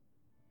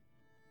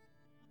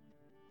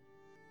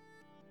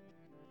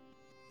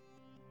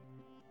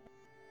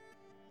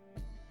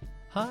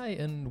Hi,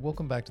 and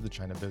welcome back to the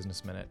China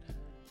Business Minute.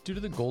 Due to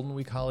the Golden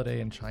Week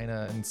holiday in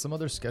China and some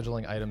other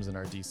scheduling items in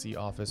our DC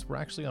office, we're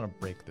actually on a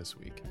break this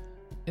week.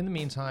 In the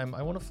meantime,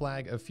 I want to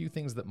flag a few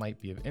things that might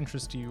be of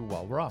interest to you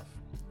while we're off.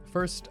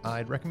 First,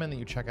 I'd recommend that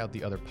you check out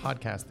the other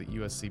podcast that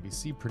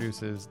USCBC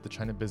produces, the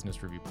China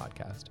Business Review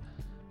podcast.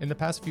 In the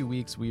past few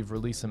weeks, we've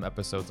released some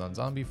episodes on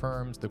zombie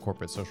firms, the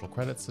corporate social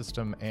credit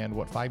system, and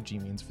what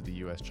 5G means for the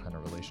US-China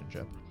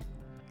relationship.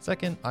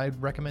 Second,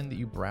 I'd recommend that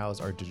you browse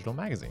our digital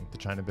magazine, the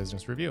China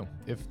Business Review.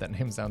 If that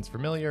name sounds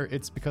familiar,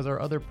 it's because our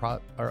other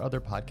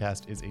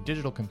podcast is a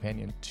digital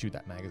companion to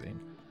that magazine.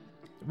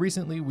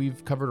 Recently,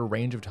 we've covered a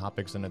range of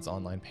topics in its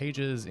online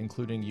pages,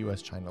 including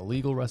US-China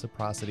legal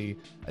reciprocity,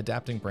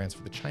 adapting brands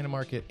for the China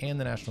market, and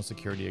the national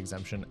security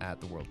exemption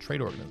at the World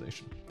Trade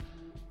Organization.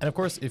 And of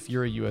course, if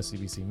you're a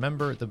USCBC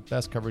member, the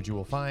best coverage you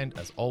will find,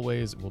 as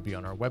always, will be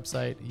on our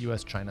website,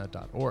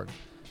 uschina.org.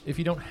 If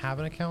you don't have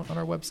an account on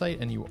our website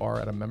and you are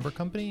at a member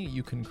company,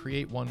 you can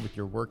create one with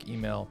your work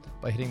email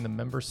by hitting the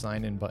member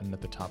sign-in button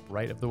at the top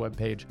right of the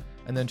webpage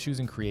and then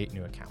choosing Create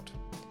New Account.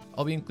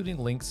 I'll be including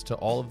links to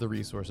all of the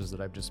resources that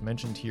I've just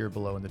mentioned here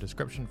below in the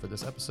description for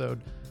this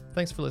episode.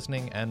 Thanks for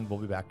listening, and we'll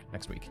be back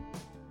next week.